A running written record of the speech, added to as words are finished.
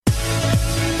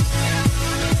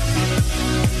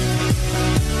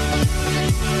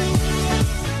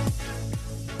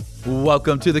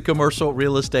Welcome to the Commercial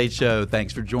Real Estate Show.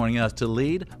 Thanks for joining us to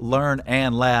lead, learn,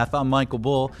 and laugh. I'm Michael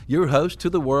Bull, your host to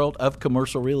the world of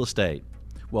commercial real estate.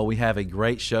 Well, we have a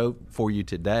great show for you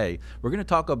today. We're going to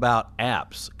talk about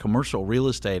apps, commercial real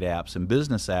estate apps and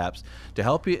business apps to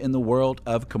help you in the world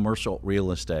of commercial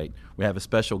real estate. We have a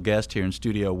special guest here in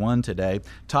Studio One today,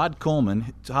 Todd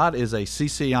Kuhlman. Todd is a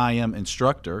CCIM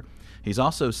instructor. He's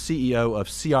also CEO of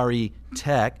CRE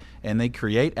Tech, and they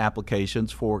create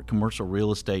applications for commercial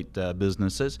real estate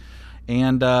businesses.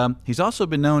 And he's also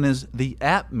been known as the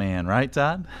App Man, right,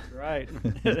 Todd? Right.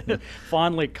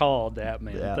 Fondly called App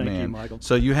Man. Thank you, Michael.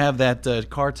 So you have that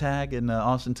car tag in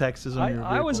Austin, Texas on your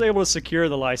vehicle? I was able to secure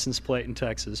the license plate in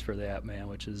Texas for the App Man,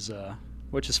 which is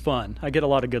fun. I get a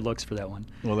lot of good looks for that one.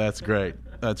 Well, that's great.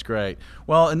 That's great.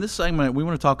 Well, in this segment, we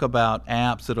want to talk about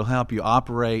apps that will help you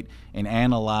operate and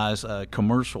analyze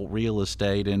commercial real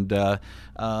estate. And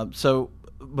so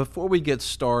before we get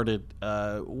started,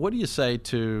 what do you say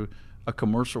to a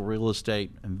commercial real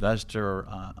estate investor,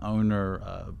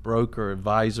 owner, broker,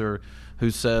 advisor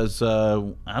who says,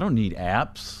 I don't need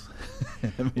apps?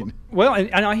 Well,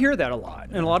 and I hear that a lot.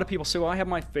 And a lot of people say, well, I have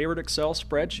my favorite Excel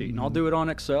spreadsheet, and I'll do it on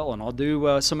Excel, and I'll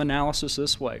do some analysis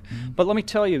this way. But let me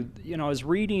tell you, I was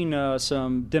reading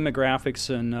some demographics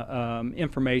and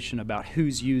information about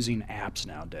who's using apps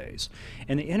nowadays.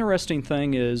 And the interesting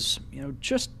thing is,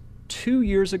 just 2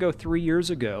 years ago, 3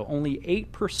 years ago, only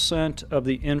 8% of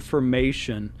the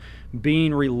information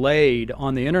being relayed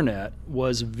on the internet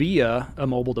was via a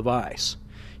mobile device.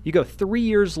 You go 3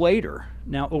 years later,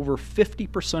 now over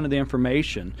 50% of the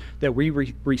information that we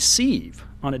receive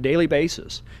on a daily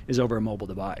basis is over a mobile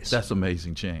device. That's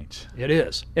amazing change. It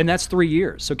is. And that's 3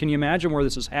 years. So can you imagine where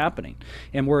this is happening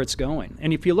and where it's going?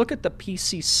 And if you look at the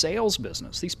PC sales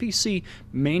business, these PC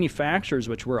manufacturers,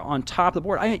 which were on top of the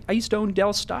board, I used to own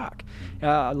Dell stock.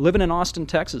 Living in Austin,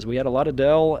 Texas, we had a lot of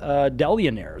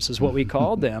Dellionaires, is what we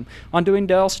called them, on doing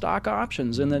Dell stock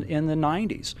options in the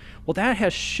 90s. Well, that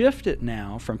has shifted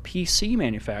now from PC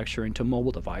manufacturing to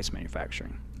mobile device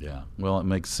manufacturing. Yeah, well, it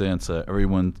makes sense.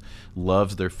 Everyone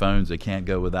loves their phones. They can't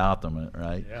go without them,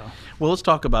 right? Yeah. Well, let's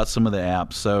talk about some of the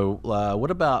apps. So what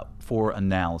about for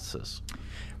analysis?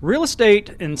 Real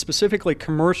estate, and specifically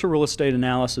commercial real estate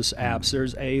analysis apps,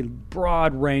 there's a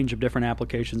broad range of different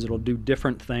applications that will do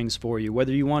different things for you,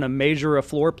 whether you want to measure a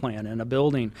floor plan in a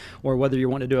building or whether you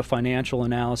want to do a financial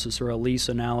analysis or a lease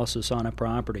analysis on a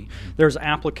property. There's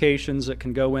applications that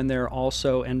can go in there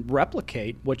also and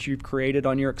replicate what you've created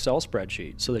on your Excel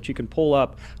spreadsheet so that you can pull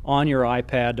up on your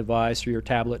iPad device or your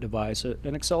tablet device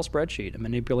an Excel spreadsheet and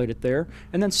manipulate it there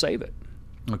and then save it.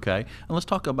 Okay, and let's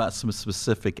talk about some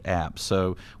specific apps.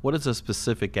 So what is a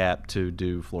specific app to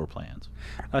do floor plans?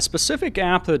 A specific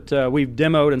app that we've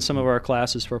demoed in some of our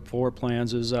classes for floor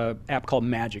plans is an app called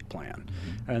Magic Plan.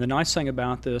 And the nice thing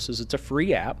about this is it's a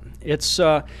free app. It's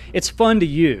fun to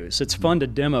use. It's fun to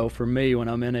demo for me when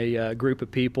I'm in a group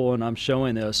of people and I'm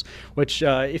showing this, which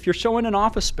if you're showing an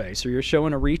office space or you're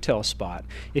showing a retail spot,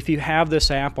 if you have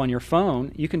this app on your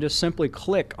phone, you can just simply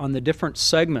click on the different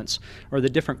segments or the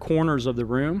different corners of the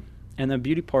room. And the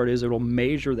beauty part is it'll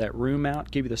measure that room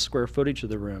out, give you the square footage of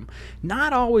the room.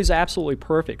 Not always absolutely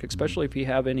perfect, especially if you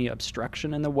have any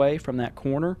obstruction in the way from that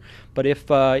corner. But if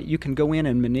you can go in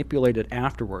and manipulate it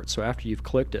afterwards, so after you've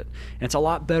clicked it. And it's a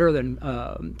lot better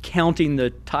than counting the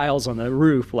tiles on the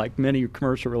roof like many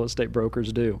commercial real estate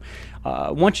brokers do.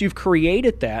 Once you've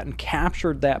created that and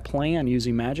captured that plan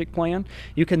using Magic Plan,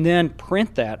 you can then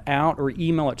print that out or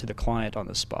email it to the client on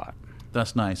the spot.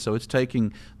 That's nice. So it's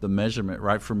taking the measurement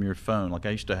right from your phone. Like I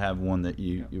used to have one that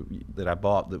that I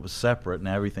bought that was separate, and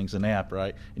everything's an app,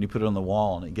 right? And you put it on the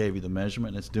wall, and it gave you the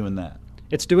measurement, and it's doing that.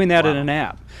 It's doing that in an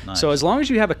app. Nice. So as long as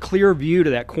you have a clear view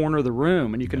to that corner of the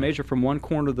room and you can measure from one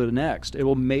corner to the next, it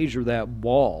will measure that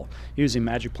wall using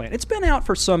Magic Plan. It's been out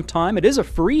for some time. It is a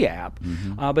free app,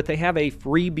 but they have a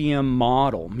freemium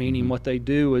model, meaning what they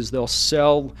do is they'll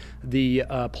sell the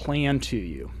plan to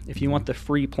you. If you want the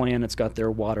free plan, it's got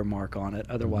their watermark on it.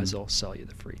 Otherwise, they'll sell you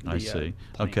the free I see. plans.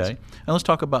 Okay. And let's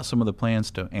talk about some of the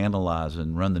plans to analyze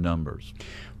and run the numbers.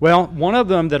 Well, one of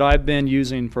them that I've been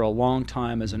using for a long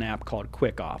time is an app called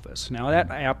Quick Office. Now,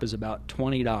 that app is about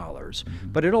 $20,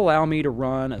 but it'll allow me to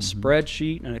run a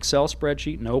spreadsheet, an Excel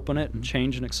spreadsheet, and open it and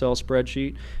change an Excel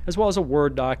spreadsheet, as well as a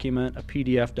Word document, a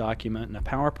PDF document, and a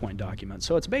PowerPoint document.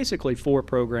 So it's basically 4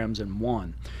 programs in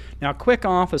one. Now, Quick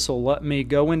Office will let me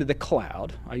go into the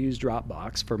cloud. I use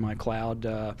Dropbox for my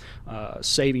cloud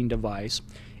saving device.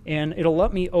 And it'll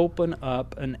let me open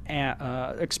up an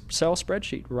Excel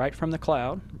spreadsheet right from the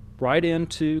cloud, right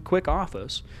into Quick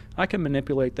Office. I can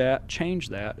manipulate that, change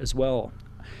that as well.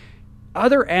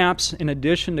 Other apps in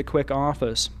addition to Quick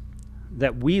Office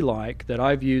that we like, that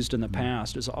I've used in the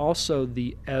past, is also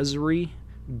the Esri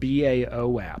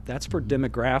BAO app. That's for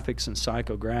demographics and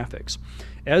psychographics.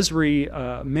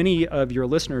 Esri, many of your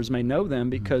listeners may know them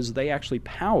because they actually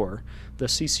power the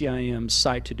CCIM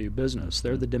site to do business.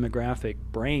 They're the demographic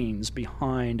brains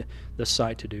behind the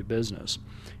site to do business.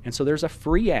 And so there's a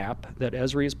free app that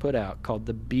Esri has put out called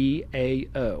the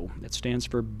BAO. It stands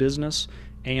for Business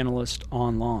Analyst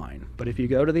Online. But if you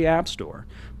go to the App Store,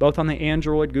 both on the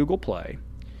Android Google Play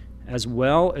as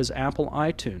well as Apple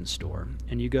iTunes Store,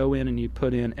 and you go in and you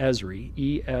put in Esri,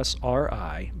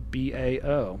 ESRI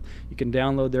BAO, you can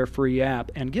download their free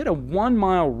app and get a 1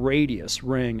 mile radius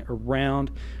ring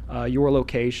around your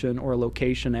location or a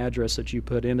location address that you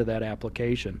put into that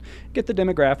application. Get the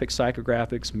demographics,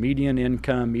 psychographics, median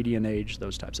income, median age,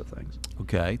 those types of things.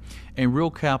 Okay. And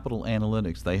Real Capital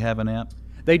Analytics, they have an app?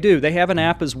 They do. They have an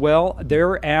app as well.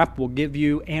 Their app will give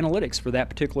you analytics for that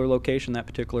particular location, that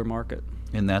particular market.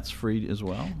 And that's free as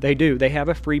well? They do. They have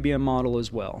a freemium model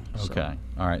as well. Okay. So.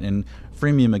 All right. And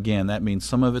freemium, again, that means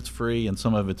some of it's free and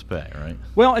some of it's pay, right?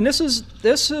 Well, and this is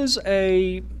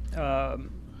a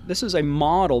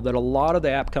model that a lot of the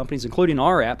app companies, including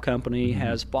our app company,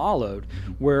 has followed,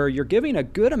 where you're giving a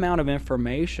good amount of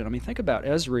information. I mean, think about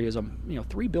Esri as a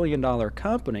 $3 billion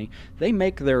company. They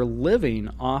make their living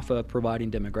off of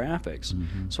providing demographics.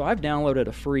 So I've downloaded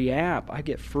a free app. I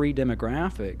get free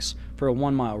demographics for a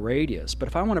 1 mile radius. But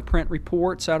if I want to print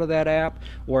reports out of that app,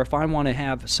 or if I want to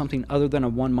have something other than a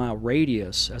 1 mile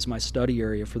radius as my study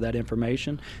area for that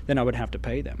information, then I would have to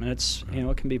pay them. And it's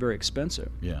it can be very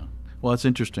expensive. Yeah. Well, it's an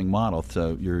interesting model.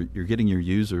 So you're getting your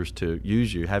users to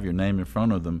use you, have your name in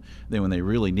front of them. Then when they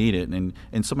really need it, and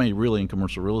somebody really in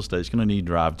commercial real estate is going to need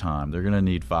drive time. They're going to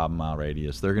need 5 mile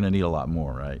radius. They're going to need a lot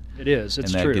more, right? It is.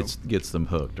 It's true. And that gets them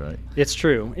hooked, right? It's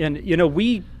true. And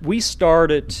we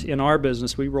started in our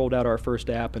business. We rolled out our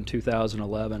first app in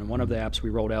 2011, and one of the apps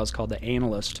we rolled out is called the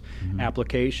Analyst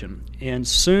application. And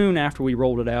soon after we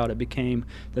rolled it out, it became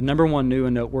the #1 new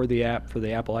and noteworthy app for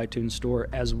the Apple iTunes Store,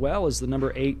 as well as the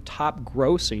 #8 top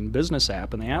grossing business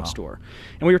app in the App Store.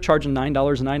 And we were charging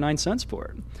 $9.99 for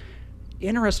it.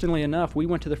 Interestingly enough, we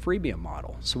went to the freemium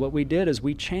model. So what we did is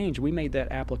we made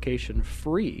that application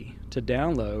free to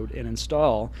download and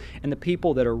install, and the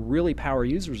people that are really power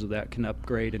users of that can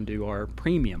upgrade and do our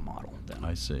premium model then.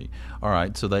 I see. All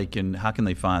right, so how can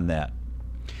they find that?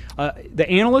 The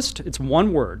Analyst, it's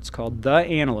one word. It's called The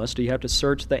Analyst. You have to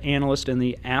search The Analyst in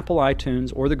the Apple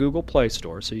iTunes or the Google Play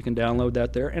Store, so you can download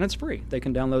that there, and it's free. They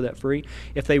can download that free.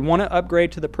 If they want to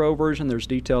upgrade to the Pro version, there's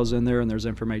details in there, and there's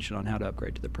information on how to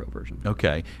upgrade to the Pro version.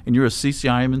 Okay, and you're a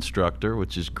CCIM instructor,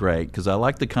 which is great, because I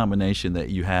like the combination that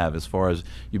you have as far as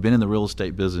you've been in the real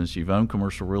estate business, you've owned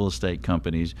commercial real estate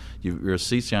companies, you're a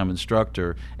CCIM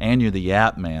instructor, and you're the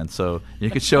app man, so you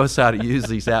can show us how to use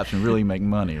these apps and really make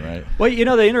money, right? Well,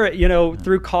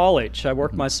 through college, I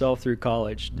worked myself through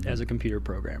college as a computer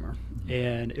programmer.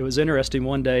 And it was interesting.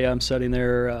 One day I'm sitting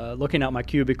there looking out my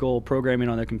cubicle, programming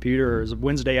on the computer. It was a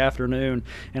Wednesday afternoon,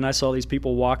 and I saw these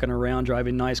people walking around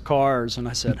driving nice cars. And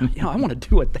I said, I want to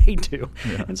do what they do.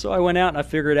 Yeah. And so I went out and I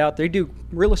figured out they do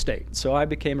real estate. So I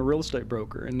became a real estate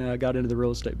broker and got into the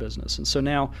real estate business. And so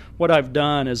now what I've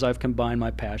done is I've combined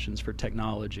my passions for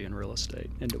technology and real estate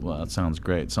into one. Well, that sounds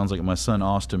great. It sounds like my son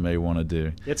Austin may want to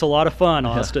do. It's a lot of fun,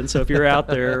 Austin. So if you're out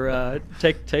there,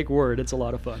 take word. It's a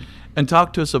lot of fun. And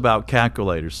talk to us about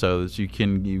calculators, so that you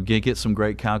get some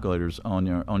great calculators on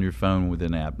your phone with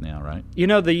an app now, right?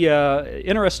 The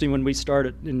interesting when we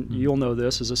started, and you'll know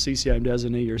this as a CCIM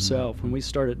designee yourself, when we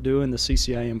started doing the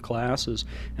CCIM classes,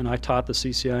 and I taught the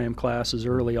CCIM classes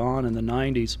early on in the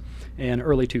 90s and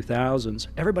early 2000s,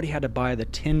 everybody had to buy the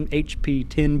HP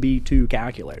 10B2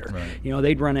 calculator. Right.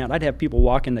 They'd run out. I'd have people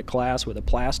walk into class with a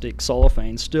plastic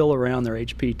cellophane still around their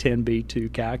HP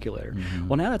 10B2 calculator.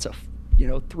 Well, now that's a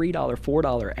 $3,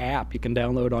 $4 app you can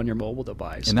download on your mobile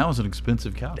device. And that was an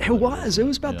expensive calculator. It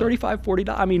was about $35,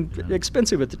 $40. I mean,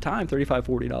 expensive at the time, $35,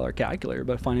 $40 calculator,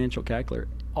 but a financial calculator,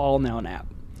 all now an app.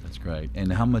 That's great.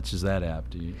 And how much is that app?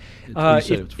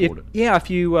 If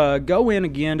you go in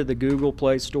again to the Google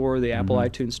Play Store, the Apple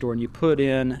iTunes Store, and you put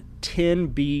in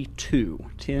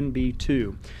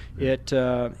 10B2,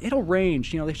 it'll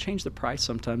range. They change the price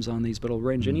sometimes on these, but it'll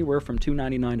range anywhere from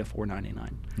 $2.99 to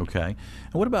 $4.99. Okay.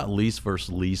 And what about lease versus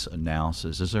lease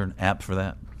analysis? Is there an app for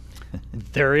that?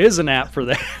 There is an app for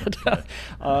that.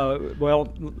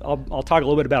 Well, I'll talk a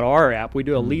little bit about our app. We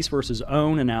do a lease versus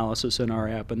own analysis in our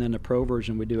app, and then the Pro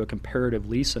version we do a comparative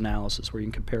lease analysis where you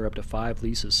can compare up to 5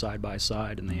 leases side by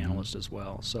side in the Analyst as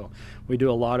well. So we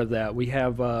do a lot of that. We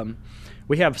have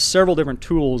we have several different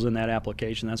tools in that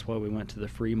application. That's why we went to the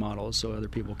free model, so other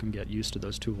people can get used to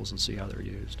those tools and see how they're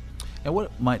used. And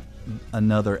what might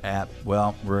another app,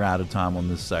 well, we're out of time on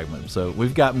this segment. So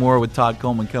we've got more with Todd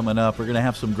Coleman coming up. We're going to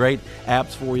have some great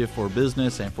apps for you for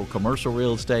business and for commercial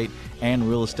real estate and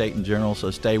real estate in general. So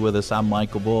stay with us. I'm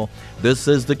Michael Bull. This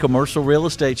is the Commercial Real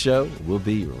Estate Show. We'll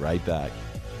be right back.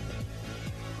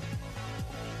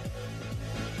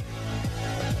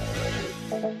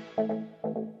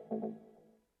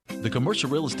 The Commercial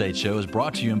Real Estate Show is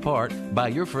brought to you in part by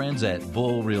your friends at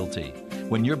Bull Realty.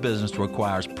 When your business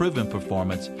requires proven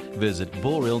performance, visit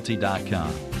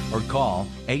bullrealty.com or call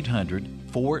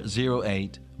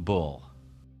 800-408-BULL.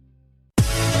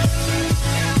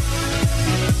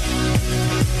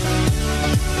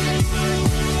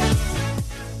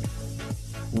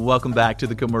 Welcome back to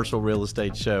the Commercial Real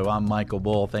Estate Show. I'm Michael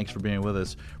Bull. Thanks for being with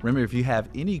us. Remember, if you have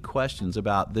any questions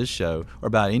about this show or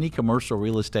about any commercial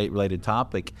real estate related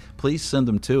topic, please send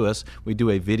them to us. We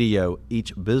do a video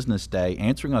each business day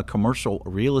answering a commercial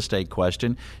real estate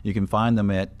question. You can find them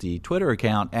at the Twitter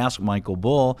account, Ask Michael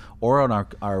Bull, or on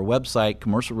our website,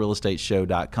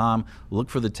 commercialrealestateshow.com. Look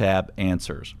for the tab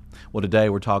Answers. Well, today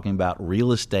we're talking about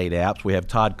real estate apps. We have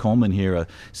Todd Coleman here, a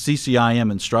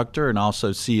CCIM instructor and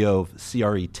also CEO of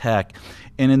CRE Tech.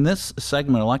 And in this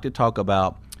segment, I'd like to talk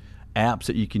about apps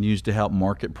that you can use to help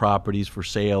market properties for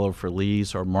sale or for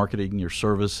lease or marketing your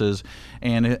services.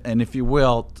 And if you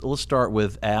will, let's start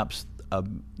with apps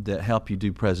that help you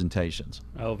do presentations.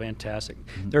 Oh, fantastic.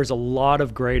 There's a lot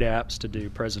of great apps to do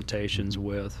presentations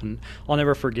with. And I'll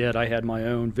never forget, I had my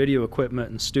own video equipment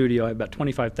and studio. I had about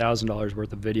 $25,000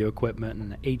 worth of video equipment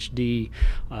and HD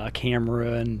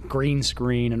camera and green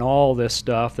screen and all this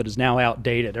stuff that is now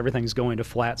outdated. Everything's going to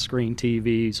flat screen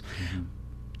TVs.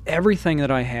 Everything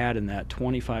that I had in that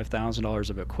 $25,000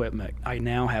 of equipment, I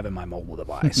now have in my mobile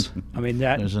device. I mean,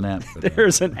 there's an app for that.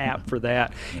 There's an app for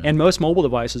that. Yeah. And most mobile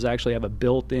devices actually have a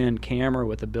built-in camera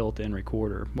with a built-in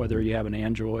recorder, whether you have an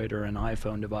Android or an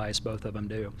iPhone device, both of them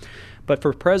do. But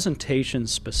for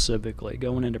presentations specifically,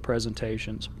 going into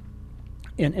presentations,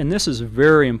 and this is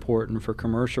very important for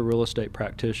commercial real estate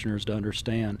practitioners to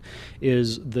understand,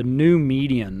 is the new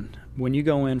median. When you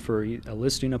go in for a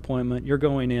listing appointment, you're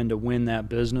going in to win that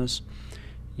business.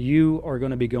 You are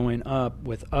going to be going up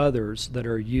with others that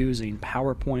are using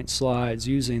PowerPoint slides,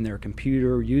 using their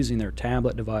computer, using their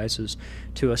tablet devices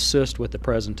to assist with the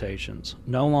presentations.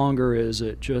 No longer is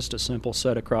it just a simple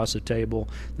set across the table,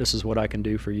 this is what I can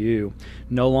do for you.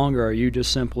 No longer are you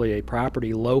just simply a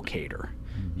property locator.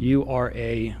 You are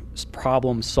a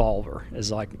problem solver,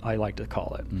 as I like to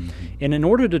call it. And in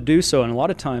order to do so, and a lot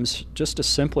of times just to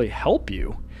simply help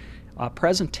you, a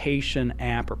presentation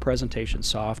app or presentation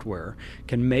software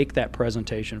can make that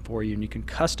presentation for you, and you can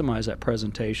customize that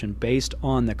presentation based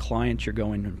on the client you're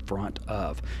going in front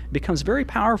of. It becomes very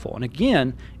powerful, and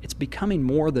again, it's becoming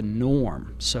more the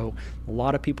norm. So a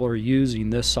lot of people are using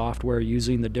this software,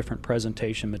 using the different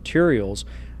presentation materials,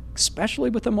 especially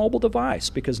with a mobile device,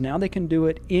 because now they can do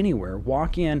it anywhere.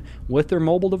 Walk in with their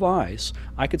mobile device.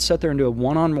 I could sit there and do a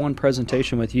one-on-one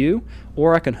presentation with you,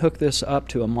 or I can hook this up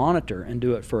to a monitor and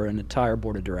do it for an entire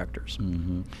board of directors.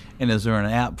 And is there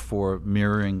an app for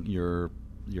mirroring your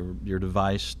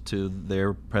device to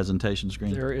their presentation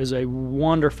screen? There is a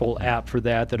wonderful app for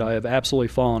that I have absolutely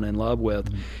fallen in love with.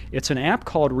 It's an app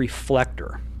called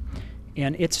Reflector.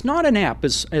 And it's not an app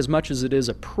as much as it is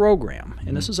a program.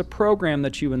 And this is a program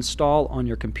that you install on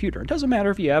your computer. It doesn't matter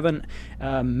if you have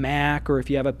a Mac or if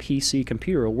you have a PC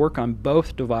computer. It'll work on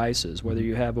both devices, whether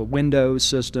you have a Windows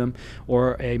system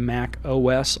or a Mac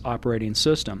OS operating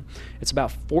system. It's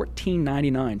about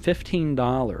 $14.99,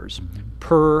 $15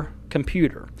 per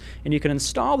computer. And you can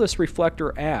install this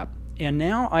Reflector app. And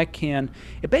now I can,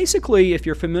 basically, if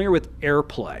you're familiar with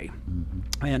AirPlay,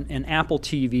 and Apple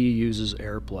TV uses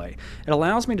AirPlay, it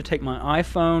allows me to take my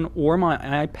iPhone or my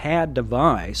iPad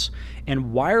device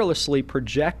and wirelessly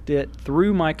project it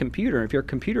through my computer. If your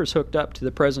computer is hooked up to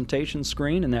the presentation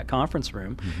screen in that conference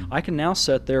room, I can now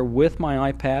sit there with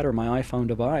my iPad or my iPhone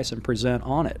device and present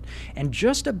on it. And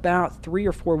just about 3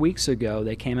 or 4 weeks ago,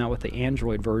 they came out with the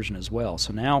Android version as well.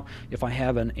 So now, if I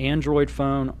have an Android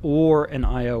phone or an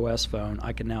iOS phone,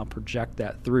 I can now project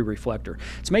that through Reflector.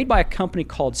 It's made by a company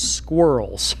called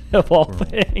Squirrels, of all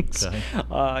things.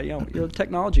 Okay. The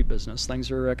technology business, things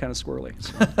are kind of squirrely.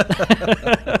 So.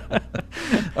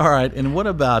 All right, and what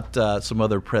about some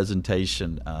other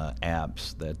presentation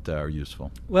apps that are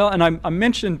useful? Well, and I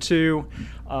mentioned too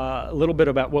a little bit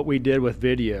about what we did with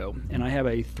video, and I have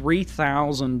a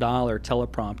 $3,000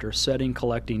 teleprompter setting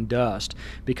collecting dust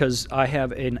because I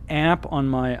have an app on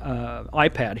my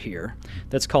iPad here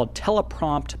that's called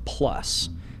Teleprompt Plus.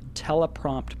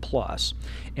 Teleprompt Plus,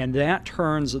 and that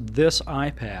turns this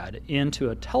iPad into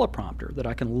a teleprompter that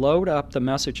I can load up the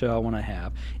message I want to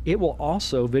have. It will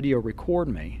also video record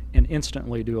me and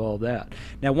instantly do all that.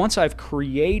 Now, once I've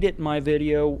created my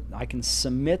video, I can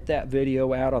submit that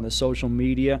video out on the social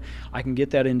media. I can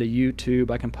get that into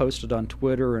YouTube. I can post it on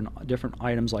Twitter and different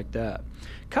items like that.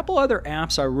 A couple other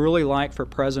apps I really like for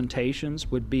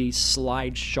presentations would be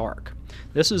SlideShark.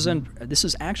 This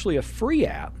is actually a free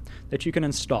app that you can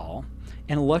install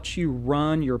and lets you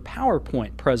run your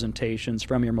PowerPoint presentations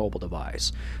from your mobile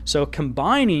device. So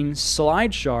combining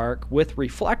SlideShark with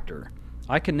Reflector,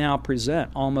 I can now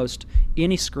present almost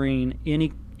any screen,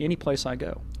 any place I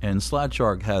go. And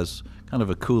SlideShark has kind of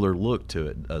a cooler look to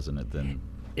it, doesn't it, than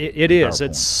It is.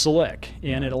 It's slick,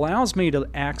 and it allows me to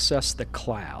access the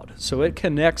cloud. So it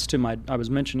connects to I was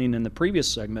mentioning in the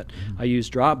previous segment, I use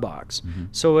Dropbox.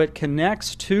 So it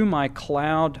connects to my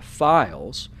cloud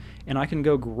files, and I can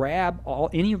go grab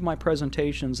any of my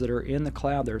presentations that are in the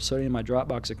cloud that are sitting in my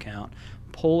Dropbox account,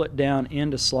 pull it down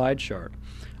into SlideShark.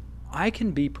 I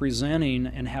can be presenting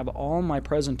and have all my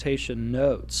presentation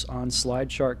notes on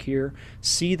SlideShark here,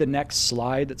 see the next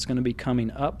slide that's going to be coming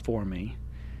up for me.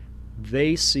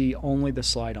 They see only the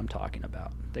slide I'm talking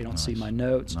about. They don't see my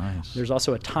notes. Nice. There's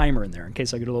also a timer in there in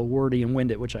case I get a little wordy and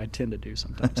winded, which I tend to do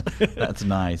sometimes. That's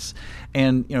nice.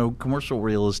 And commercial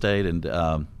real estate and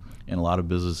a lot of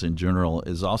business in general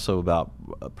is also about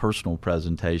personal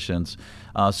presentations.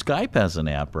 Skype has an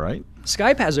app, right?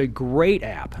 Skype has a great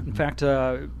app. In fact,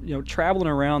 traveling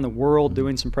around the world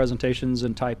doing some presentations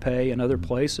in Taipei and other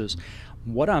places,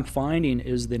 what I'm finding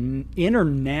is the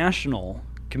international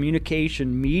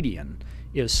communication median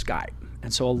is Skype.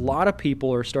 And so a lot of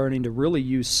people are starting to really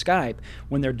use Skype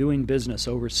when they're doing business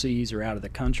overseas or out of the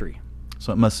country.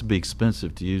 So it must be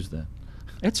expensive to use that.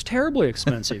 It's terribly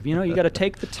expensive. You got to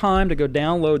take the time to go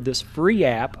download this free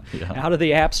app out of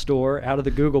the App Store, out of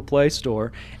the Google Play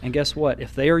Store, and guess what?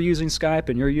 If they are using Skype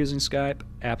and you're using Skype,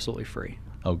 absolutely free.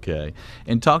 Okay.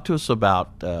 And talk to us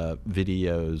about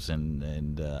videos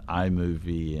and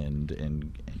iMovie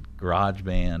and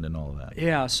GarageBand and all that.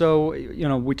 Yeah, so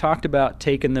we talked about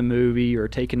taking the movie or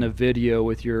taking the video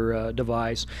with your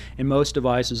device. And most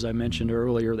devices I mentioned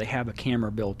earlier, they have a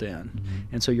camera built in.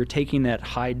 And so you're taking that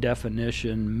high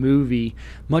definition movie,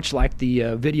 much like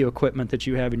the video equipment that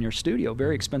you have in your studio,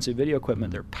 very expensive video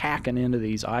equipment, they're packing into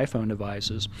these iPhone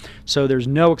devices. So there's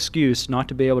no excuse not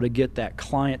to be able to get that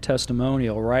client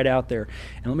testimonial right out there.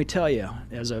 And let me tell you,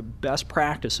 as a best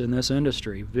practice in this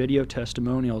industry, video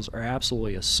testimonials are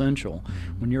absolutely essential.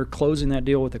 When you're closing that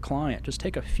deal with a client, just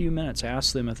take a few minutes,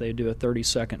 ask them if they do a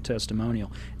 30-second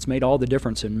testimonial. It's made all the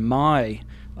difference in my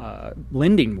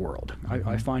lending world.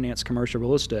 I finance commercial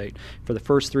real estate. For the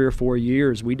first 3 or 4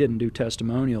 years, we didn't do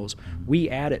testimonials.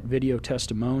 We added video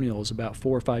testimonials about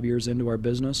 4 or 5 years into our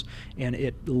business, and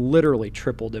it literally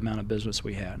tripled the amount of business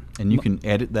we had. And you can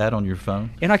edit that on your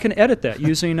phone? And I can edit that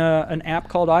using an app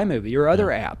called iMovie or other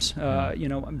apps.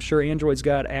 I'm sure Android's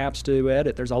got apps to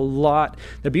edit. There's a lot.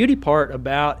 The beauty part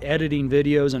about editing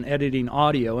videos and editing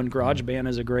audio, and GarageBand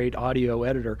is a great audio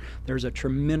editor, there's a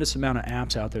tremendous amount of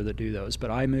apps out there that do those, but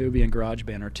iMovie and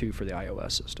GarageBand are two for the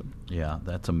iOS system. Yeah,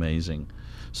 that's amazing.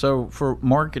 So for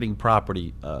marketing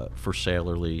property for sale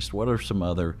or lease, what are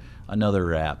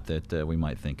another app that we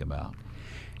might think about?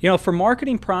 For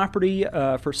marketing property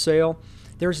for sale,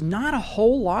 there's not a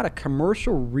whole lot of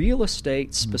commercial real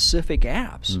estate specific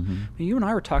apps. You and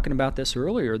I were talking about this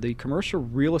earlier. The commercial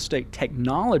real estate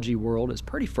technology world is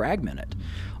pretty fragmented.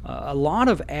 A lot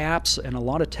of apps and a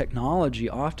lot of technology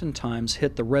oftentimes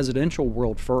hit the residential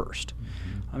world first.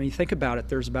 I mean, think about it.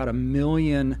 There's about 1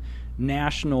 million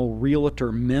national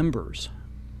realtor members,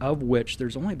 of which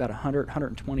there's only about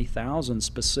 120,000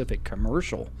 specific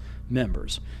commercial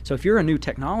members. So if you're a new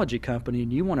technology company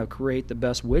and you want to create the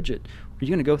best widget, are you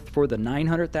going to go for the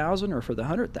 900,000 or for the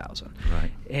 100,000?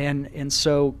 Right. And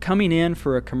so coming in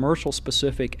for a commercial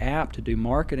specific app to do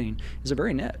marketing is a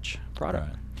very niche product.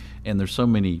 Right. And there's so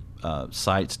many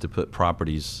sites to put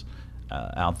properties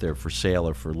out there for sale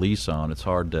or for lease on. It's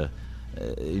hard to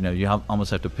you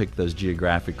almost have to pick those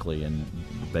geographically and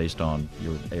based on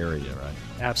your area, right?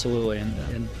 Absolutely,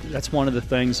 and that's one of the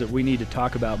things that we need to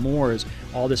talk about more is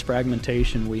all this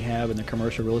fragmentation we have in the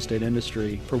commercial real estate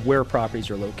industry for where properties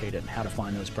are located and how to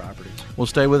find those properties. Well,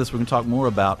 stay with us. We're going to talk more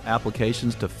about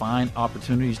applications to find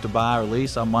opportunities to buy or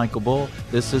lease. I'm Michael Bull.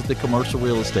 This is the Commercial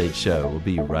Real Estate Show. We'll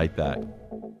be right back.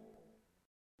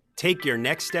 Take your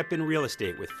next step in real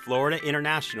estate with Florida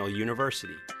International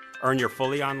University. Earn your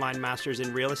fully online master's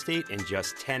in real estate in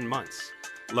just 10 months.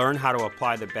 Learn how to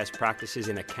apply the best practices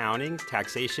in accounting,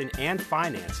 taxation, and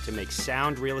finance to make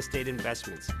sound real estate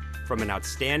investments from an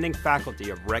outstanding faculty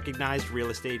of recognized real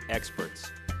estate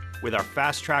experts. With our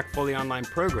Fast Track Fully Online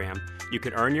program, you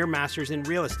can earn your master's in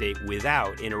real estate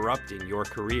without interrupting your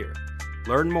career.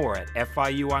 Learn more at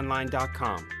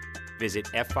FIUonline.com. Visit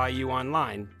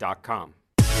FIUonline.com.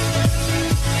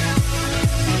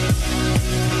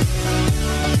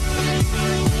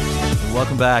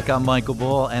 Welcome back. I'm Michael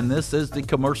Bull, and this is the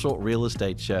Commercial Real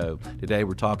Estate Show. Today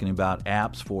we're talking about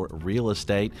apps for real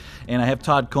estate, and I have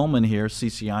Todd Coleman here,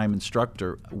 CCIM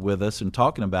instructor, with us and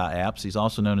talking about apps. He's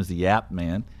also known as the App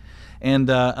Man.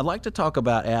 And I'd like to talk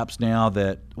about apps now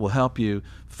that will help you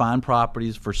find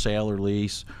properties for sale or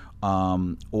lease,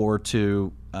 or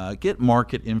to get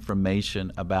market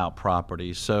information about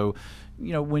properties. So,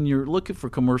 you know, when you're looking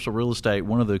for commercial real estate,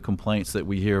 one of the complaints that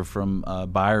we hear from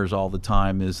buyers all the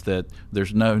time is that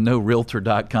there's no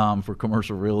Realtor.com for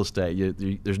commercial real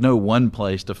estate. There's no one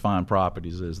place to find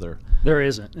properties, is there? There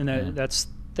isn't, and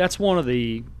that's one of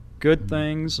the good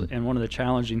things and one of the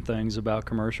challenging things about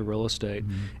commercial real estate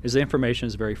is the information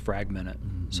is very fragmented.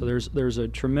 So there's a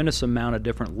tremendous amount of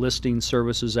different listing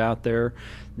services out there,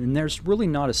 and there's really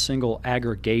not a single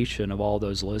aggregation of all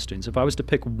those listings. If I was to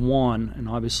pick one, and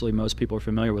obviously most people are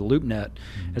familiar with LoopNet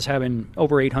as having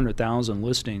over 800,000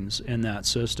 listings in that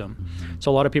system. So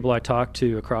a lot of people I talk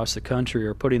to across the country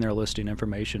are putting their listing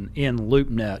information in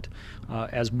LoopNet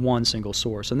as one single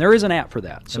source, and there is an app for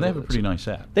that. So and they have a pretty nice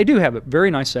app. They do have a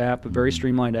very nice app, a very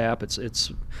streamlined app.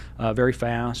 It's very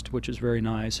fast, which is very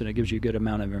nice, and it gives you a good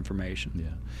amount of information. Yeah,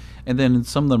 and then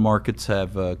some of the markets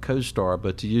have CoStar,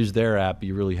 but to use their app,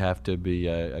 you really have to be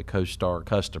a CoStar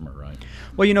customer, right?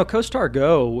 Well, you know, CoStar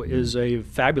Go is a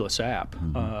fabulous app.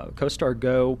 CoStar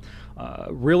Go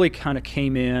really kind of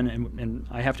came in, and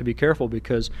I have to be careful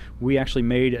because we actually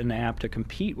made an app to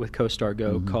compete with CoStar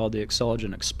Go called the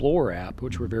Xceligent Explorer app,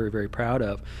 which we're very, very proud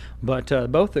of. But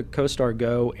both the CoStar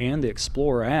Go and the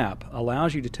Explorer app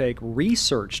allows you to take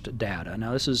researched data.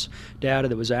 Now, this is data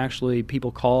that was actually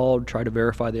people called, tried to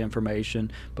verify the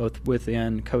information, both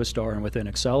within CoStar and within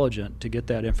Xceligent, to get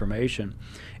that information.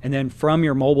 And then from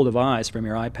your mobile device, from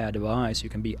your iPad device, you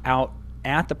can be out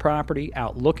at the property,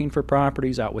 out looking for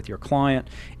properties, out with your client,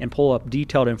 and pull up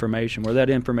detailed information where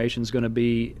that information is going to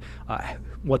be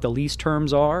what the lease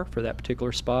terms are for that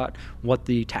particular spot, what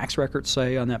the tax records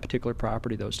say on that particular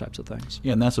property, those types of things.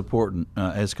 Yeah, and that's important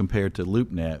as compared to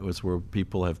LoopNet, was where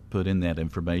people have put in that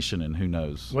information and who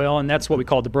knows. Well, and that's what we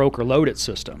call the broker loaded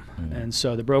system. And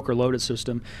so the broker loaded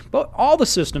system, but all the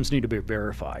systems need to be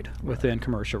verified within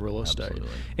commercial real estate. Absolutely.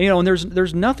 And, you know, and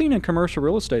there's nothing in commercial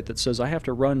real estate that says I have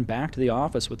to run back to the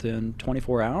office within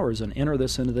 24 hours and enter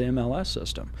this into the MLS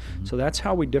system. So that's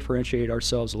how we differentiate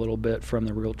ourselves a little bit from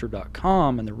the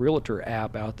Realtor.com and the Realtor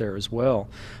app out there as well.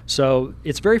 So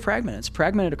it's very fragmented. It's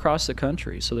fragmented across the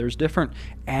country. So there's different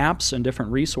apps and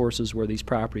different resources where these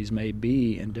properties may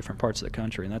be in different parts of the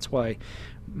country. And that's why,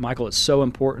 Michael, it's so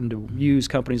important to use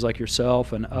companies like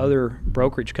yourself and other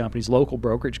brokerage companies, local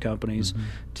brokerage companies,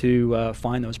 to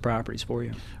find those properties for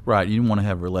you. Right. You want to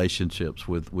have relationships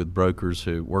with brokers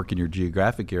who work in your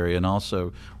geographic area and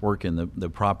also work in the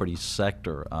property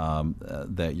sector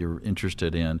that you're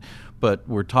interested in. But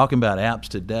we're talking about apps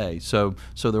today. So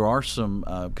there are some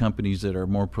companies that are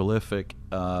more prolific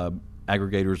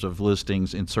aggregators of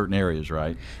listings in certain areas,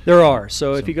 right? There are.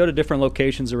 So if you go to different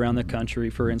locations around the country,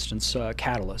 for instance,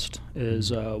 Catalyst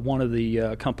is one of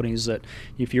the companies that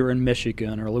if you're in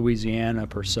Michigan or Louisiana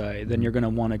per se, then you're going to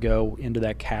want to go into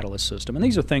that Catalyst system. And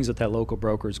these are things that local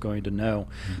broker is going to know.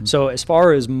 So as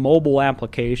far as mobile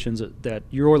applications that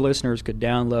your listeners could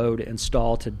download,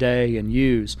 install today and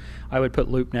use, I would put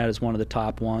LoopNet as one of the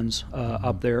top ones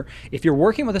up there. If you're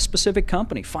working with a specific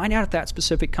company, find out if that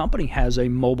specific company has a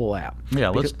mobile app. Yeah,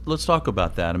 let's talk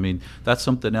about that. I mean, that's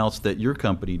something else that your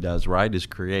company does, right? Is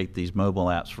create these mobile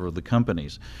apps for the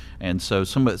companies. And so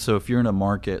if you're in a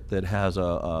market that has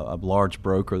a large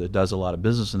broker that does a lot of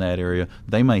business in that area,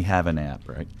 they may have an app,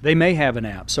 right? They may have an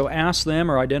app. So ask them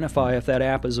or identify if that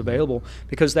app is available,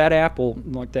 because that app will,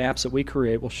 like the apps that we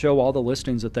create, will show all the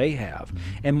listings that they have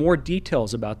and more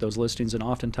details about those listings, and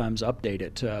oftentimes update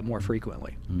it more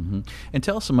frequently. And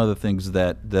tell us some other things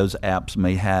that those apps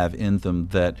may have in them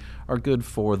that are good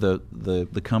for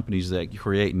the companies that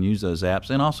create and use those apps,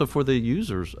 and also for the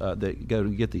users that go to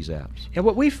get these apps. And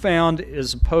what we've found,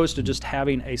 as opposed to just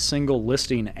having a single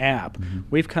listing app,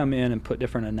 we've come in and put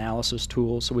different analysis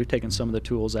tools. So we've taken some of the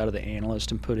tools out of the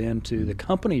analyst and put into the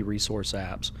company resource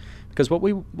apps, Because what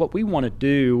we want to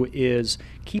do is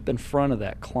keep in front of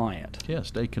that client. Yeah,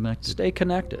 stay connected. Stay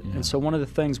connected. Yeah. And so one of the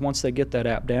things, once they get that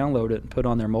app downloaded and put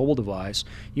on their mobile device,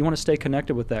 you want to stay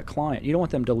connected with that client. You don't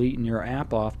want them deleting your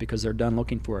app off because they're done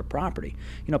looking for a property.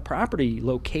 Property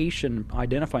location,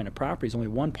 identifying a property is only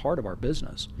one part of our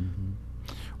business. Mm-hmm.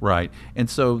 Right. And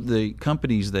so the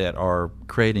companies that are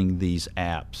creating these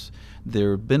apps,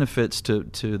 their benefits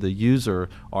to the user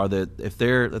are that if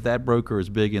that broker is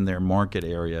big in their market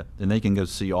area, then they can go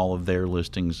see all of their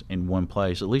listings in one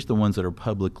place, at least the ones that are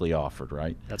publicly offered,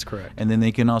 right? That's correct. And then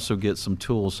they can also get some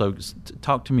tools. So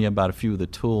talk to me about a few of the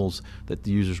tools that the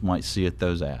users might see at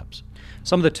those apps.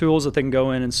 Some of the tools that they can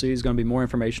go in and see is going to be more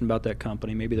information about that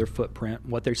company, maybe their footprint,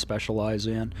 what they specialize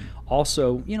in.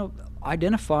 Also,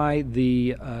 identify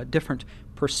the different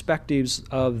perspectives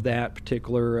of that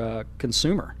particular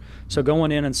consumer. So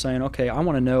going in and saying, okay, I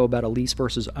want to know about a lease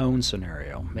versus own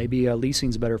scenario. Maybe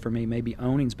leasing's better for me, maybe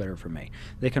owning's better for me.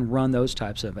 They can run those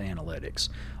types of analytics.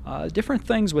 Different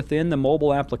things within the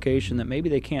mobile application that maybe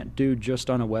they can't do just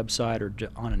on a website or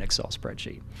on an Excel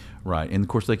spreadsheet. Right, and of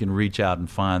course they can reach out and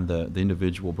find the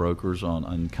individual brokers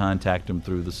and contact them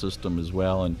through the system as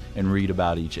well and read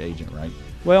about each agent, right?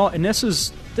 Well, and this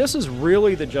is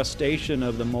really the gestation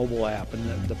of the mobile app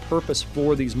and the purpose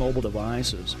for these mobile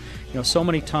devices. So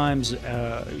many times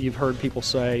you've heard people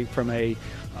say from a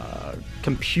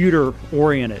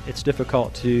computer-oriented, it's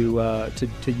difficult to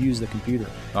use the computer.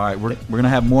 All right, we're going to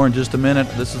have more in just a minute.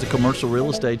 This is a Commercial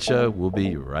Real Estate Show. We'll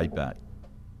be right back.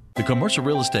 The Commercial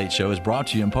Real Estate Show is brought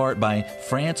to you in part by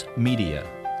France Media.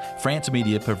 France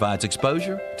Media provides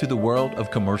exposure to the world of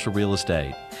commercial real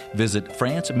estate. Visit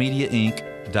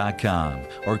francemediainc.com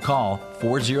or call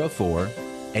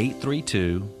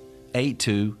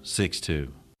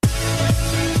 404-832-8262.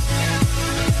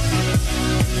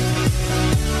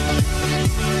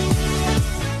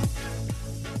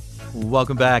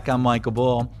 Welcome back. I'm Michael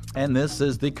Bull, and this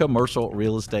is the Commercial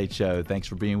Real Estate Show. Thanks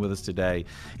for being with us today.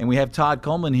 And we have Todd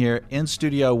Coleman here in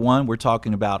Studio One. We're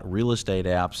talking about real estate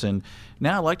apps, and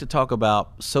now I'd like to talk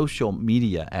about social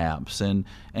media apps. And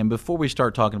before we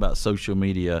start talking about social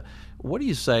media, what do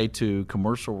you say to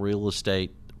commercial real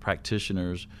estate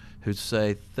practitioners who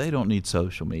say they don't need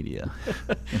social media?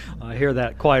 I hear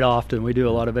that quite often. We do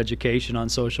a lot of education on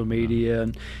social media,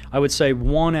 and I would say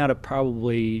 1 out of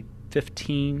probably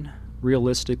 15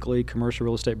 realistically commercial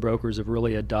real estate brokers have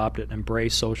really adopted and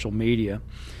embraced social media.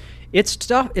 It's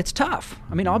tough.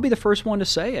 I mean, I'll be the first one to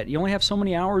say it. You only have so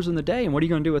many hours in the day, and what are you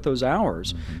going to do with those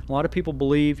hours? Mm-hmm. A lot of people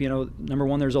believe, number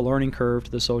one, there's a learning curve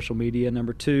to the social media.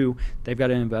 Number two, they've got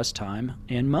to invest time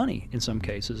and money in some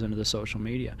cases into the social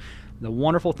media. The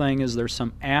wonderful thing is there's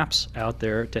some apps out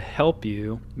there to help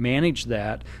you manage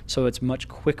that so it's much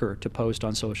quicker to post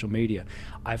on social media.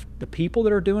 The people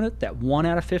that are doing it, that 1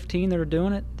 out of 15 that are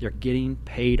doing it, they're getting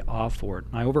paid off for it.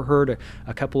 I overheard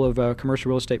a couple of commercial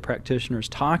real estate practitioners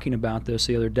talking about this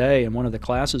the other day in one of the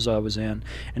classes I was in,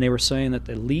 and they were saying that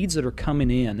the leads that are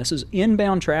coming in, this is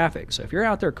inbound traffic. So if you're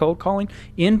out there cold calling,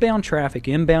 inbound traffic,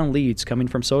 inbound leads coming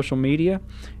from social media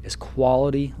is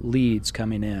quality leads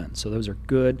coming in. So those are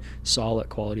good, solid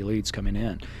quality leads coming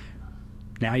in.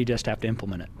 Now you just have to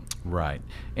implement it. Right.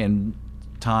 And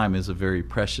time is a very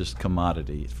precious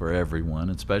commodity for everyone,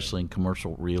 especially in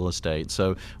commercial real estate.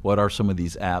 So what are some of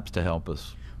these apps to help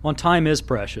us? Well, time is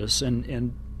precious,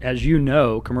 and as you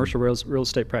know, commercial real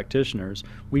estate practitioners,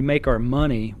 we make our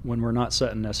money when we're not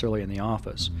sitting necessarily in the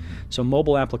office. Mm-hmm. So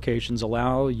mobile applications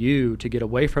allow you to get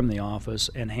away from the office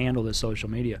and handle the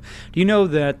social media. Do you know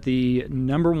that the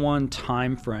number one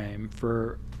time frame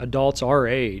for adults our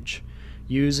age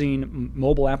using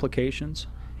mobile applications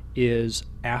is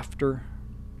after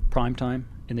prime time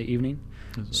in the evening?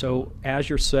 So as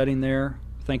you're sitting there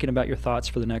thinking about your thoughts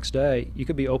for the next day, you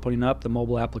could be opening up the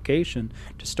mobile application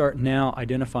to start now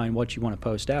identifying what you want to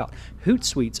post out.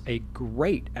 Hootsuite's a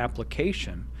great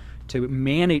application to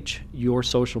manage your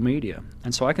social media.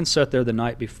 And so I can sit there the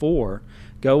night before,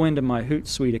 go into my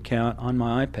Hootsuite account on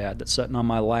my iPad that's sitting on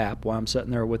my lap while I'm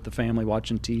sitting there with the family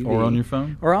watching TV. Or on your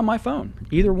phone? Or on my phone,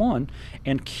 either one,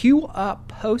 and queue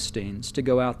up postings to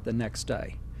go out the next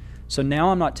day. So now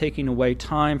I'm not taking away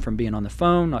time from being on the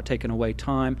phone, not taking away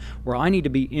time where I need to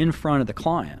be in front of the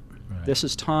client. Right. This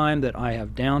is time that I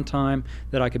have downtime,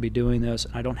 that I could be doing this,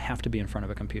 and I don't have to be in front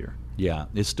of a computer. Yeah,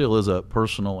 it still is a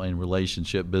personal and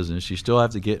relationship business. You still have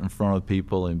to get in front of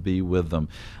people and be with them.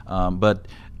 But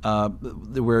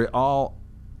we're all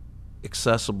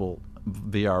accessible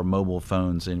via our mobile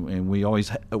phones, and we always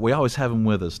have them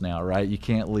with us now, right? You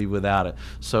can't leave without it.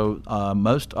 So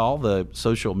most all the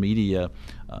social media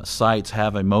sites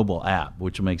have a mobile app,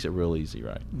 which makes it real easy,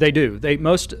 right? They do.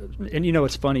 And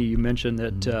it's funny you mentioned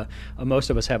that most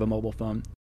of us have a mobile phone.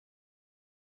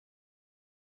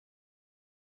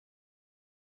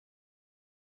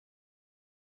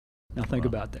 Now think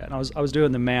about that. And I was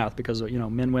doing the math because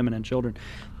men, women, and children.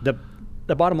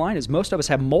 The bottom line is most of us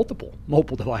have multiple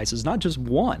devices, not just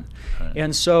one. Right.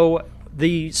 And so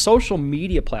the social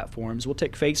media platforms, we'll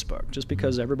take Facebook, just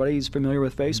because everybody's familiar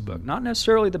with Facebook. Not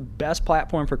necessarily the best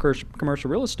platform for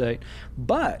commercial real estate,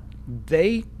 but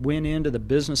they went into the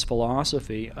business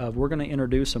philosophy of we're going to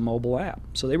introduce a mobile app.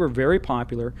 So they were very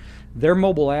popular. Their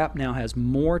mobile app now has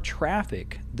more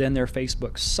traffic than their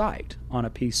Facebook site on a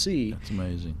PC. That's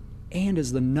amazing. And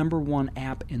is the #1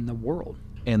 app in the world.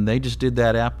 And they just did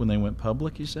that app when they went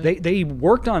public, you said? They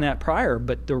worked on that prior,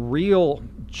 but the real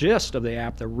gist of the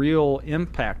app, the real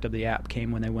impact of the app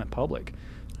came when they went public.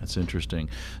 That's interesting.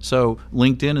 So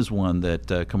LinkedIn is one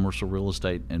that commercial real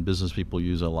estate and business people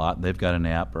use a lot. They've got an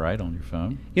app, right, on your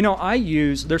phone?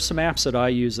 There's some apps that I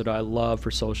use that I love for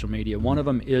social media. One of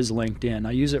them is LinkedIn.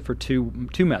 I use it for two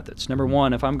methods. Number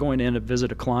one, if I'm going in to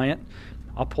visit a client,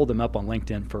 I'll pull them up on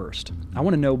LinkedIn first. I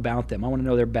want to know about them. I want to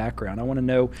know their background. I want to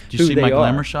know who they are. Did you see my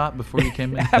glamour shot before you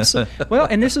came in? Absolutely. Well,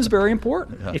 and this is very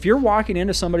important. Yeah. If you're walking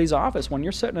into somebody's office, when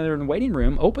you're sitting there in the waiting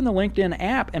room, open the LinkedIn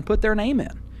app and put their name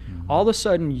in. All of a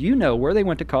sudden, you know where they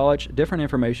went to college, different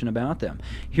information about them.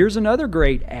 Here's another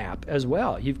great app as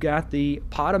well. You've got the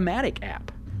Podomatic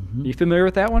app. You familiar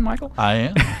with that one, Michael? I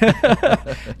am.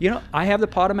 I have the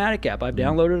Podomatic app. I've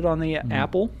downloaded it on the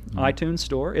Apple iTunes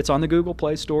store. It's on the Google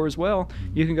Play Store as well.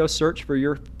 You can go search for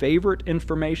your favorite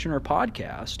information or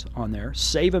podcast on there.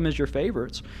 Save them as your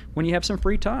favorites when you have some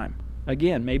free time.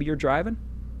 Again, maybe you're driving,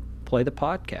 play the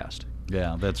podcast.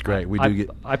 Yeah, that's great.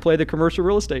 I play the commercial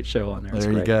real estate show on there.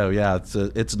 There you go. Yeah,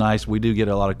 it's nice. We do get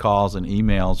a lot of calls and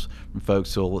emails from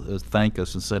folks who will thank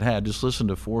us and said, "Hey, I just listened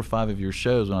to 4 or 5 of your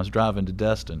shows when I was driving to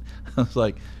Destin." I was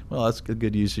like, "Well, that's a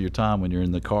good use of your time when you're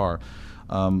in the car."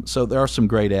 So there are some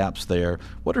great apps there.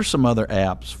 What are some other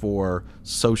apps for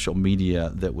social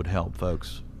media that would help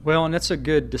folks? Well, and that's a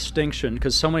good distinction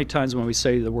because so many times when we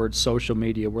say the word social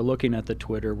media, we're looking at the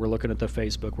Twitter, we're looking at the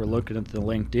Facebook, we're looking at the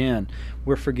LinkedIn.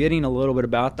 We're forgetting a little bit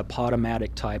about the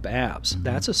Podomatic type apps.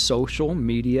 That's a social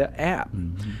media app.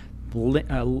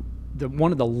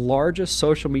 One of the largest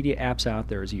social media apps out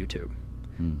there is YouTube.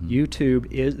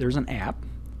 There's an app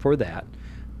for that.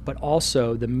 But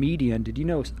also the median, did you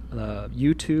know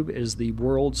YouTube is the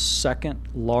world's 2nd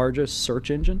largest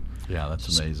search engine? Yeah,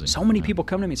 that's amazing. So many people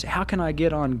come to me and say, how can I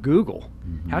get on Google?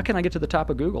 How can I get to the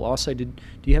top of Google? I'll say, do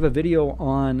you have a video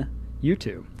on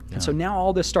YouTube? Yeah. And so now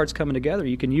all this starts coming together.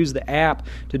 You can use the app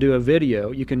to do a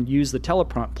video. You can use the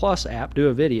Teleprompt Plus app, do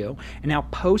a video, and now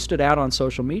post it out on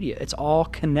social media. It's all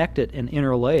connected and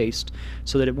interlaced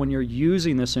so that when you're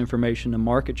using this information to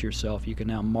market yourself, you can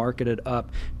now market it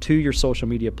up to your social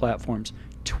media platforms.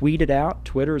 Tweet it out.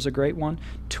 Twitter is a great one.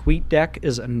 TweetDeck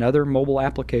is another mobile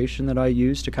application that I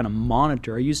use to kind of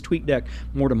monitor. I use TweetDeck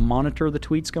more to monitor the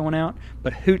tweets going out,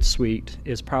 but Hootsuite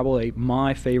is probably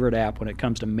my favorite app when it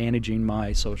comes to managing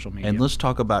my social media. And let's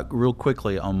talk about real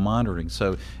quickly on monitoring.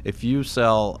 So if you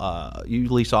you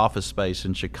lease office space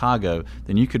in Chicago,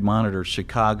 then you could monitor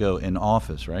Chicago in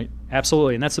office, right?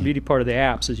 Absolutely, and that's the beauty part of the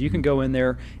apps is you can go in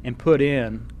there and put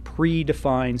in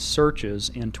predefined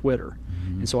searches in Twitter.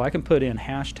 And so I can put in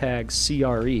hashtag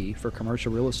CRE for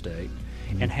commercial real estate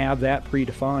and have that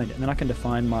predefined, and then I can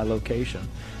define my location.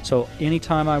 So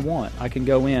anytime I want, I can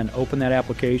go in, open that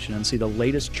application, and see the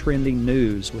latest trending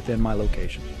news within my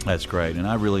location. That's great, and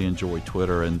I really enjoy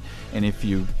Twitter. And if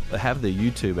you have the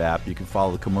YouTube app, you can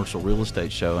follow the Commercial Real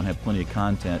Estate Show and have plenty of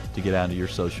content to get out of your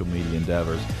social media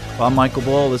endeavors. Well, I'm Michael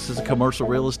Bull. This is the Commercial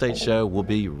Real Estate Show. We'll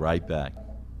be right back.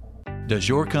 Does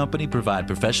your company provide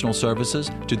professional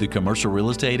services to the commercial real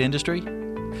estate industry?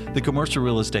 The Commercial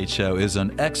Real Estate Show is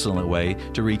an excellent way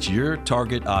to reach your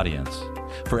target audience.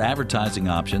 For advertising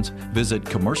options, visit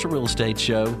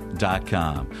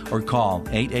commercialrealestateshow.com or call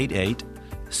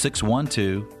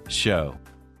 888-612-SHOW.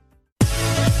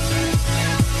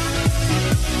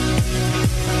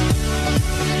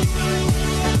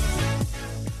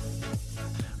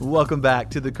 Welcome back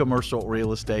to the Commercial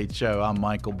Real Estate Show. I'm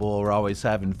Michael Bull. We're always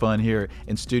having fun here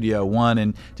in Studio One,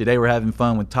 and today we're having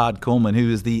fun with Todd Kuhlman,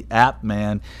 who is the app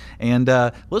man. And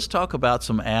let's talk about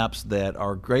some apps that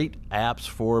are great apps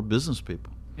for business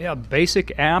people. Yeah, basic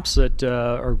apps that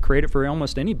are created for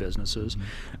almost any businesses.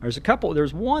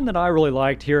 There's one that I really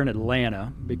liked here in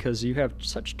Atlanta because you have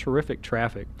such terrific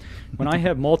traffic. When I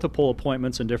have multiple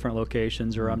appointments in different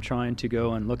locations, or I'm trying to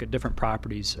go and look at different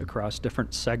properties across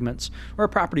different segments, or a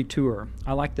property tour,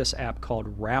 I like this app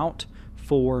called Route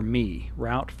for Me.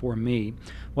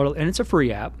 And it's a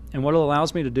free app, and what it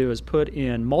allows me to do is put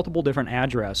in multiple different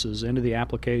addresses into the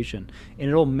application, and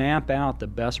it'll map out the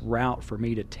best route for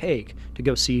me to take to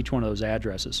go see each one of those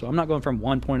addresses. So I'm not going from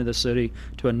one point of the city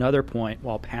to another point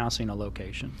while passing a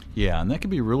location. Yeah, and that can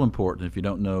be real important if you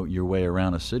don't know your way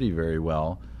around a city very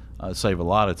well. Save a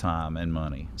lot of time and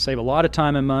money.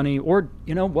 Or,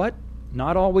 you know what?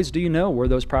 Not always do you know where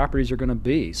those properties are going to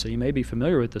be. So you may be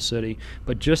familiar with the city,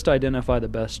 but just identify the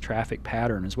best traffic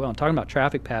pattern as well. And talking about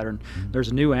traffic pattern, there's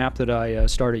a new app that I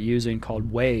started using called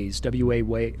Waze, W-A-Y-Z,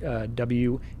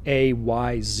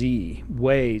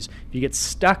 Waze. If you get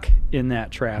stuck in that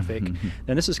traffic,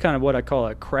 then this is kind of what I call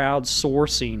a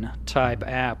crowdsourcing type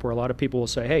app, where a lot of people will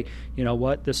say, hey, you know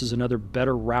what, this is another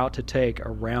better route to take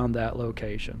around that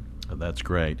location. That's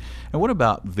great. And what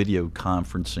about video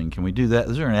conferencing? Can we do that?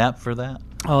 Is there an app for that?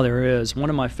 Oh, there is. One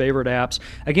of my favorite apps.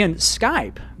 Again,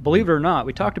 Skype, believe it or not.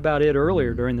 We talked about it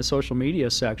earlier during the social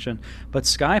media section, but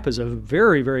Skype is a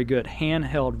very, very good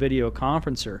handheld video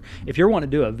conferencer. If you want to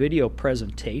do a video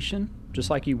presentation, just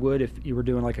like you would if you were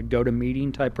doing like a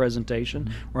GoToMeeting type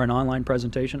presentation or an online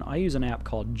presentation, I use an app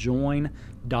called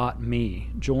Join.me.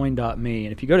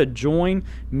 And if you go to joinme.com,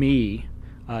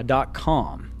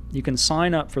 you can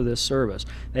sign up for this service.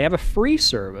 They have a free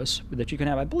service that you can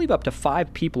have, I believe, up to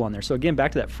 5 people on there. So again,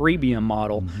 back to that freemium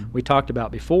model we talked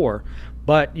about before.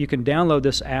 But you can download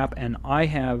this app, and I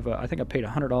have, I think I paid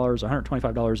 $100,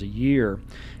 $125 a year,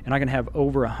 and I can have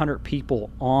over 100 people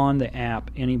on the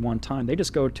app any one time. They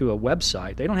just go to a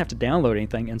website. They don't have to download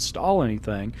anything, install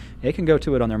anything. They can go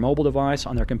to it on their mobile device,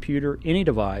 on their computer, any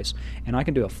device, and I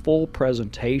can do a full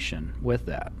presentation with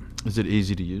that. Is it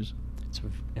easy to use?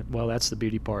 Well, that's the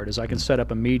beauty part, is I can set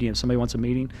up a meeting. If somebody wants a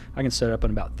meeting, I can set it up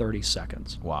in about 30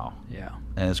 seconds. Wow. Yeah.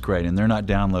 And it's great. And they're not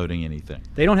downloading anything.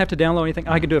 They don't have to download anything.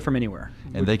 I can do it from anywhere.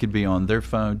 And they could be on their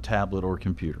phone, tablet, or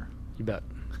computer. You bet.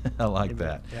 I like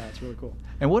that. Yeah, it's really cool.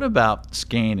 And what about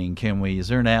scanning? Is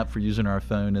there an app for using our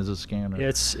phone as a scanner?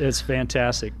 It's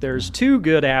fantastic. There's 2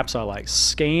 good apps I like,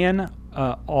 Scan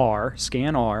R,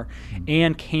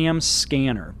 and Cam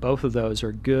Scanner. Both of those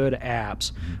are good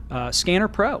apps. Scanner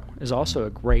Pro is also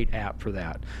a great app for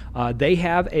that. They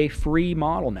have a free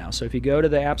model now. So if you go to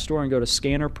the App Store and go to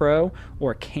Scanner Pro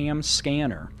or Cam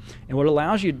Scanner, and what it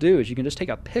allows you to do is you can just take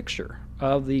a picture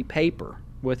of the paper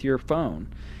with your phone.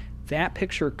 That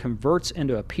picture converts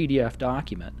into a PDF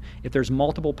document. If there's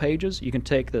multiple pages, you can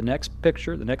take the next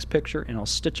picture, and it'll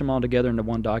stitch them all together into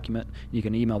one document. You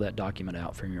can email that document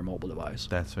out from your mobile device.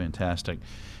 That's fantastic.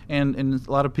 And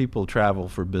a lot of people travel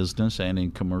for business and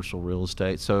in commercial real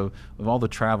estate. So of all the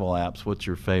travel apps, what's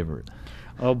your favorite?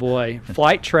 Oh boy,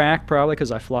 Flight Track probably,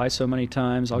 because I fly so many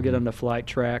times. I'll get into Flight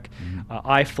Track.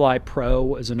 iFly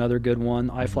Pro is another good one.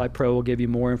 iFly Pro will give you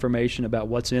more information about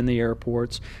what's in the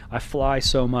airports. I fly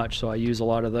so much, so I use a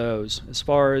lot of those. As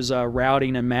far as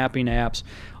routing and mapping apps,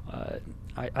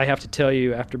 I have to tell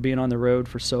you, after being on the road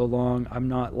for so long, I'm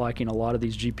not liking a lot of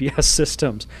these GPS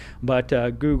systems. But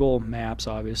Google Maps,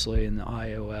 obviously, and the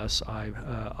iOS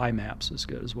iMaps is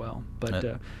good as well.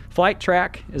 But Flight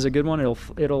Track is a good one.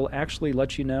 It'll actually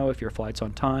let you know if your flight's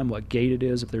on time, what gate it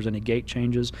is, if there's any gate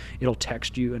changes. It'll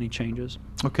text you any changes.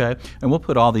 Okay, and we'll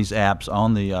put all these apps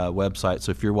on the website.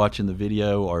 So if you're watching the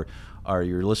video or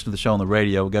you're listening to the show on the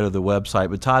radio, go to the website.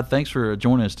 But Todd, thanks for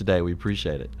joining us today. We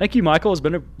appreciate it. Thank you, Michael. It's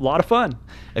been a lot of fun.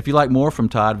 If you like more from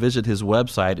Todd, visit his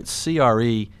website. It's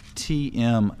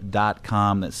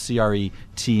CRETM.com. That's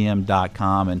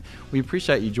CRETM.com. And we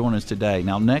appreciate you joining us today.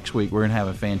 Now, next week, we're going to have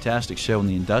a fantastic show in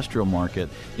the industrial market.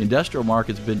 The industrial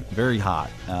market's been very hot.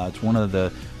 It's one of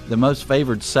the most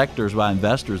favored sectors by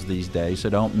investors these days, so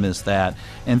don't miss that.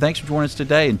 And thanks for joining us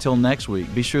today. Until next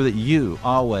week, be sure that you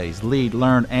always lead,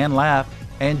 learn, and laugh,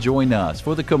 and join us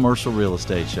for the Commercial Real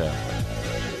Estate Show.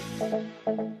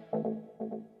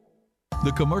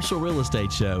 The Commercial Real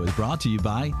Estate Show is brought to you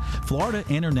by Florida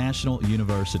International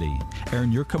University.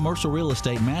 Earn your commercial real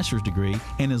estate master's degree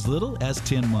in as little as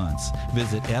 10 months.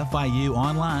 Visit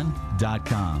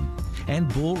FIUonline.com.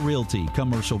 And Bull Realty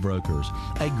Commercial Brokers,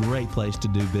 a great place to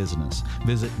do business.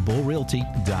 Visit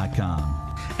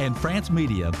bullrealty.com. And France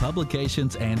Media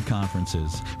Publications and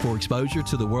Conferences. For exposure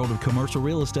to the world of commercial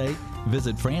real estate,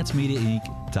 visit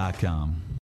francemediainc.com.